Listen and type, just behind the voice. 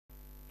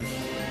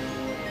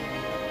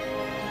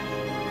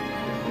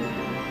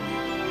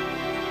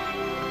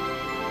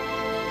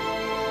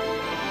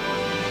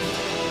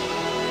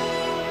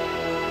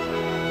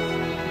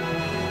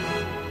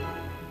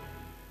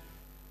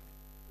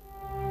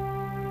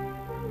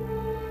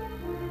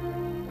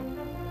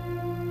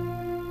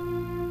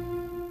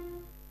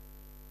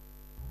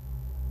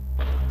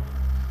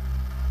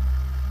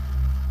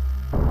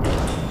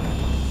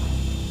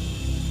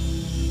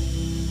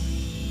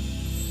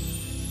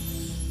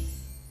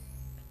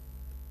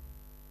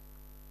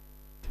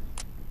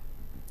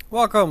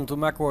Welcome to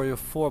Mechwarrior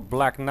 4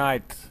 Black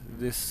Knight.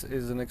 This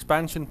is an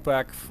expansion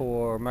pack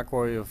for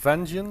Mechwarrior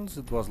Vengeance.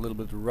 It was a little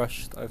bit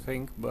rushed, I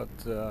think, but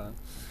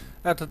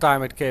at the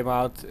time it came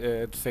out,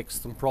 it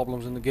fixed some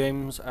problems in the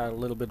games, added a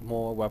little bit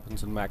more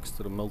weapons and mechs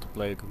to the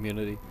multiplayer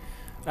community.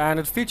 And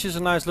it features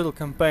a nice little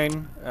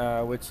campaign,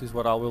 which is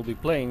what I will be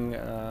playing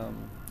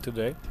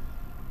today.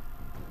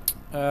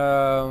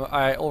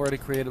 I already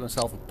created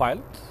myself a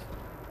pilot.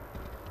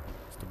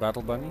 It's the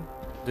BattleBunny.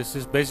 This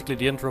is basically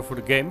the intro for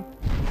the game.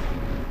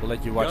 We'll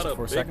let you watch it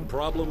for a second. Got a big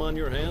problem on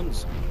your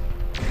hands?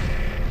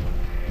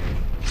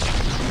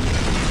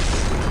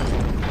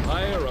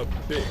 Hire a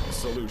big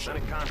solution.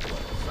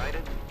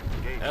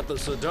 At the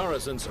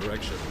Sidaris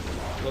insurrection,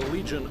 the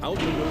Legion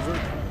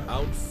outmaneuvered,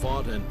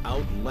 outfought, and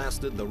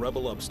outlasted the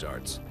rebel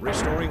upstarts,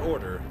 restoring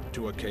order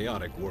to a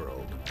chaotic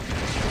world.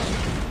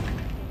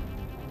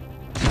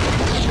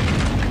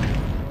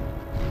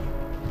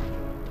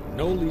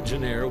 No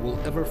Legionnaire will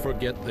ever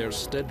forget their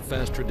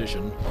steadfast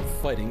tradition of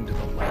fighting to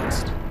the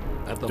last.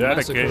 At the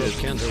massacre of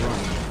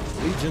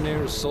Canterano,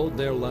 Legionnaires sold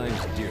their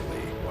lives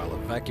dearly while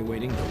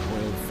evacuating the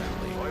royal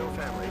family. Royal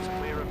families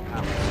clear of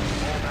power.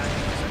 All back to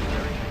the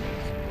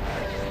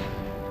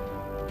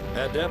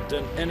secondary. Adept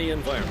in any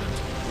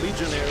environment,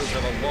 Legionnaires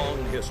have a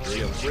long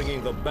history of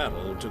bringing the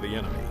battle to the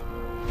enemy,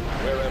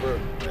 wherever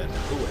and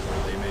whoever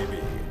they may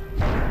be.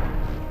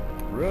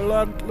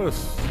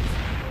 Relentless.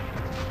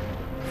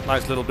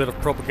 Nice little bit of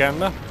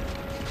propaganda.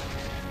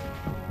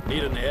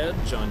 Need an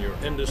edge on your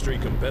industry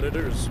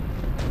competitors?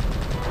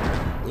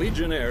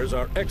 Legionnaires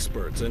are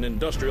experts in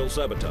industrial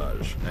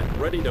sabotage and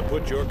ready to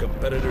put your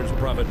competitors'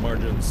 profit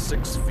margins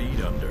 6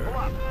 feet under. Pull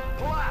up!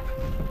 Pull up!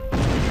 A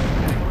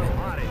little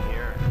hot in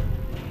here.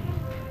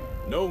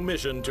 No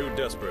mission too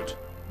desperate,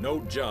 no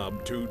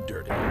job too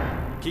dirty.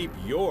 Keep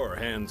your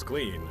hands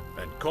clean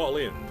and call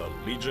in the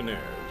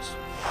Legionnaires.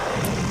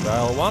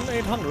 Dial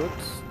 1-800,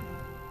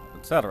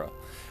 etc.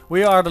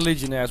 We are the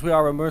Legionnaires. We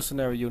are a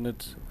mercenary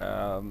unit,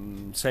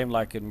 same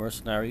like in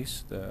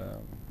Mercenaries, the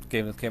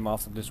game that came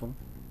after this one.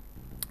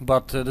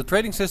 But the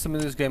trading system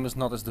in this game is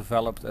not as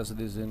developed as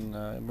it is in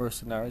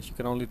Mercenaries. You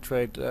can only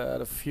trade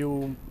at a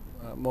few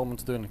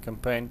moments during the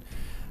campaign.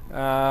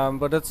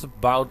 But that's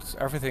about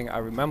everything I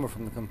remember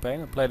from the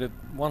campaign. I played it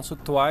once or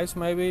twice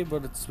maybe,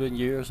 but it's been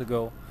years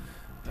ago.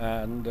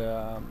 And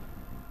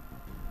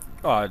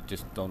I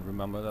just don't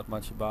remember that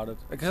much about it.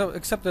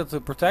 Except that the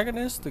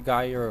protagonist, the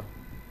guy you're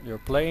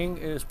playing,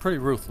 is pretty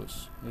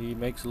ruthless. He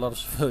makes a lot of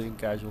civilian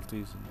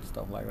casualties and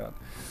stuff like that.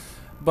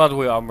 But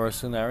we are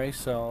mercenaries,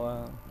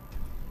 so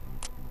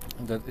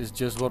that is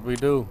just what we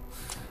do.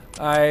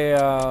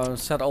 I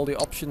set all the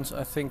options,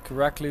 I think,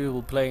 correctly.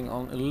 We're playing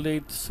on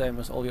Elite, same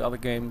as all the other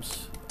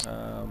games.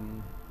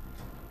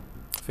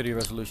 Video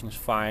resolution is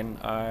fine.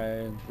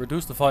 I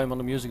reduced the volume on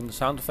the music and the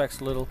sound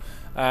effects a little,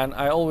 and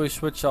I always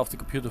switch off the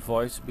computer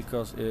voice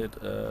because it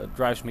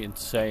drives me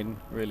insane,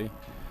 really.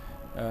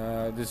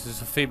 This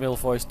is a female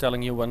voice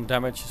telling you when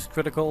damage is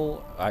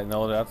critical. I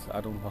know that,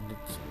 I don't want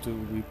it to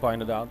be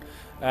pointed out.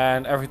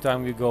 And every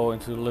time you go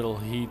into a little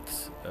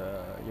heat,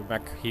 your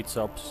mech heats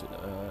up,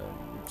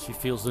 she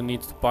feels the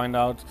need to point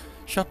out,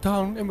 shut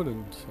down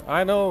imminent.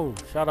 I know,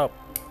 shut up.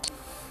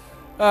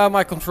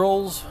 My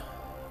controls,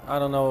 I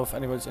don't know if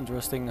anybody's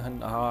interested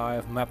in how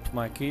I've mapped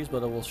my keys,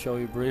 but I will show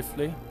you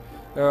briefly.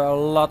 There are a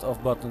lot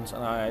of buttons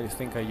and I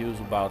think I use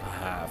about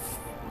half,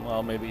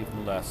 well maybe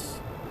even less.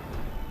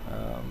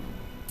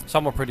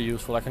 Some are pretty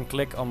useful. I can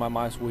click on my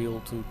mouse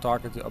wheel to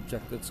target the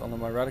object that's under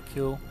my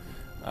reticule.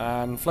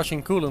 And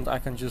flushing coolant, I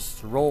can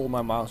just roll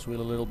my mouse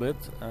wheel a little bit.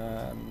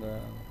 And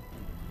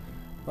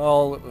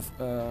well,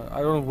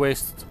 I don't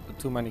waste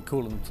too many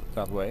coolant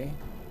that way.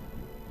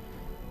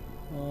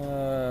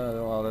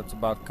 Well, that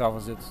about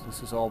covers it.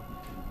 This is all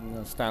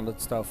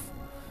standard stuff.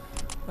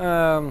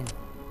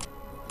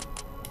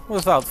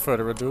 Without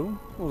further ado,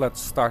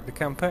 let's start the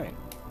campaign.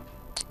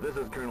 This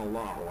is Colonel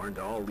Lawhorn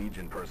to all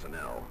Legion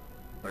personnel.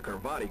 The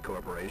Corvati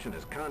Corporation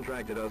has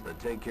contracted us to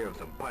take care of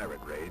some pirate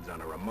raids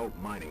on a remote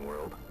mining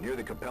world near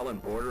the Capellan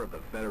border of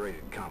the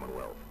Federated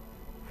Commonwealth.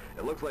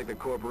 It looks like the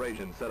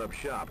corporation set up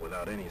shop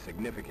without any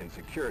significant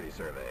security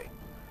survey.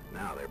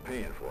 Now they're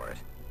paying for it.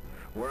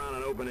 We're on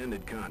an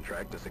open-ended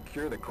contract to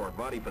secure the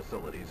Corvati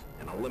facilities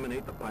and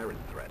eliminate the pirate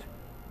threat.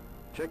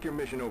 Check your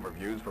mission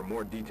overviews for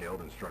more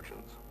detailed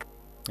instructions.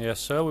 Yes,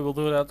 sir, we will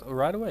do that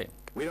right away.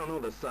 We don't know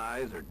the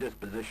size or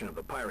disposition of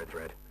the pirate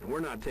threat, and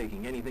we're not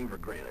taking anything for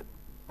granted.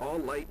 All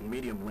light and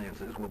medium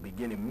lances will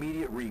begin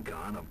immediate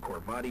recon of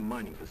Corvati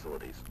mining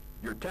facilities.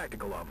 Your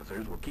tactical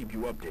officers will keep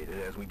you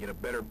updated as we get a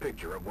better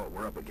picture of what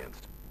we're up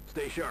against.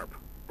 Stay sharp.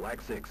 Black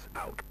 6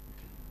 out.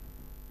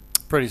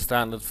 Pretty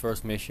standard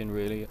first mission,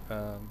 really.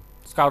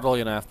 Scout all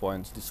your nav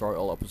points, destroy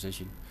all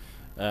opposition,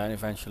 and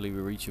eventually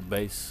we reach a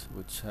base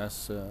which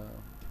has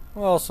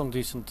well, some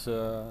decent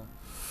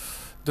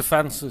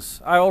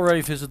defenses. I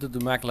already visited the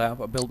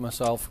mechlab. I built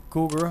myself a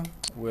Cougar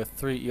with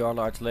 3 ER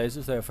large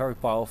lasers. They are very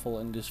powerful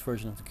in this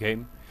version of the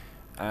game.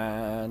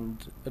 and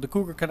the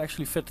Cougar can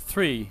actually fit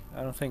 3.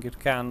 I don't think it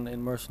can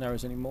in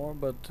Mercenaries anymore,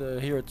 but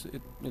here it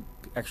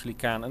actually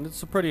can, and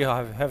it's a pretty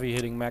heavy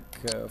hitting mech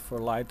for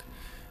light,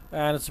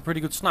 and it's a pretty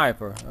good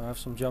sniper. I have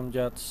some jump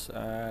jets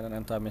and an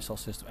anti-missile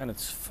system, and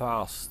it's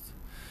fast.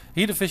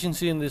 Heat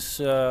efficiency in this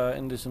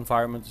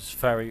environment is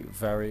very,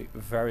 very,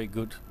 very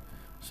good.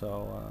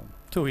 So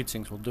 2 heat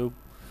sinks will do.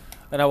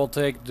 And I will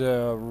take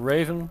the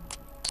Raven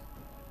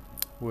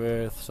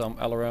with some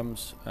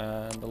LRMs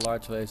and the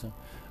large laser,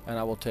 and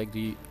I will take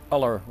the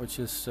Uller, which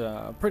is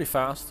pretty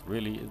fast,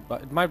 really.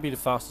 It might be the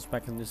fastest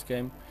mech in this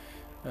game.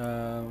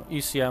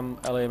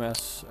 ECM,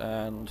 LAMS,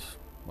 and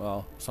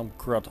well, some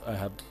crud I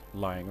had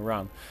lying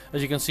around.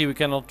 As you can see, we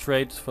cannot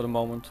trade for the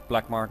moment.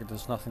 Black market,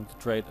 there's nothing to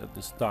trade at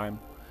this time.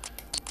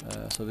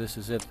 So this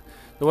is it.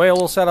 The way I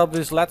will set up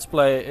this let's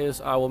play is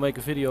I will make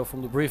a video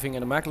from the briefing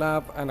in the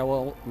mechlab, and I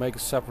will make a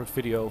separate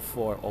video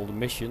for all the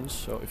missions.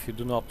 So if you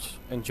do not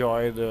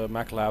enjoy the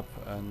mechlab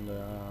and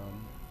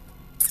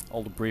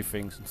all the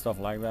briefings and stuff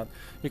like that,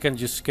 you can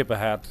just skip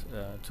ahead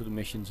to the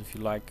missions if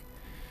you like.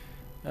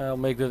 I'll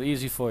make that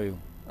easy for you.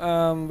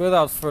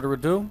 Without further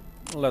ado,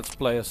 let's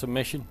play a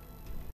submission.